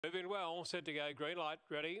Moving well, set to go, green light,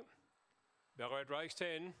 ready. Ballarat race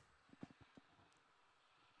 10.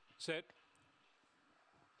 Set.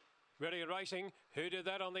 Ready and racing. Who did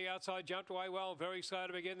that on the outside? Jumped away well. Very slow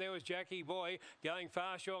to begin. There was Jackie Boy. Going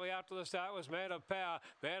fast shortly after the start was Man of Power.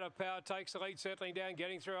 Man of Power takes the lead, settling down,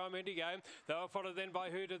 getting through I'm Indigo. They were followed then by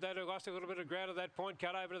Who Did That, who lost a little bit of ground at that point.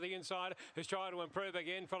 Cut over to the inside. Is trying to improve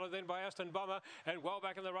again. Followed then by Aston Bomber. And well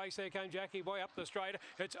back in the race, there came Jackie Boy up the straight.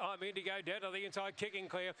 It's I'm Indigo down to the inside, kicking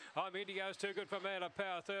clear. I'm Indigo is too good for Man of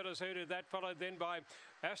Power. Third is Who Did That, followed then by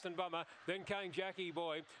Aston Bomber. Then came Jackie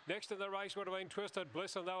Boy. Next in the race would have been Twisted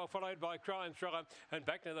Bliss, and they were followed by Crime Thriller. And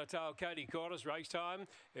back to the tail, Cody Quarters. Race time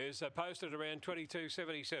is posted around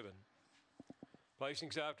 22.77.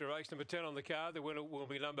 Placings after race number 10 on the card. The winner will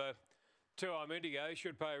be number 2, I'm Indigo.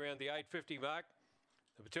 Should pay around the 8.50 mark.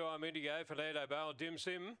 Number 2, I'm Indigo. Fernando Bale, Dim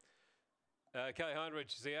Sim. Kay Heinrich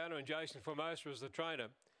is the owner, and Jason Formosa is the trainer.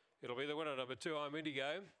 It'll be the winner, number 2, I'm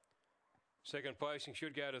Indigo. Second placing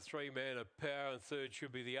should go to 3, Man of Power, and third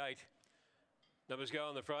should be the 8. Numbers go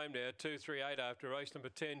on the frame now. 2, 3, 8 after race number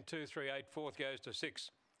 10. 2, 3, 8. Fourth goes to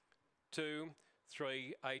 6. 2,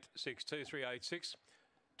 3, 8, 6. 2, 3, 8, 6.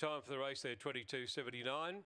 Time for the race there, 22.79.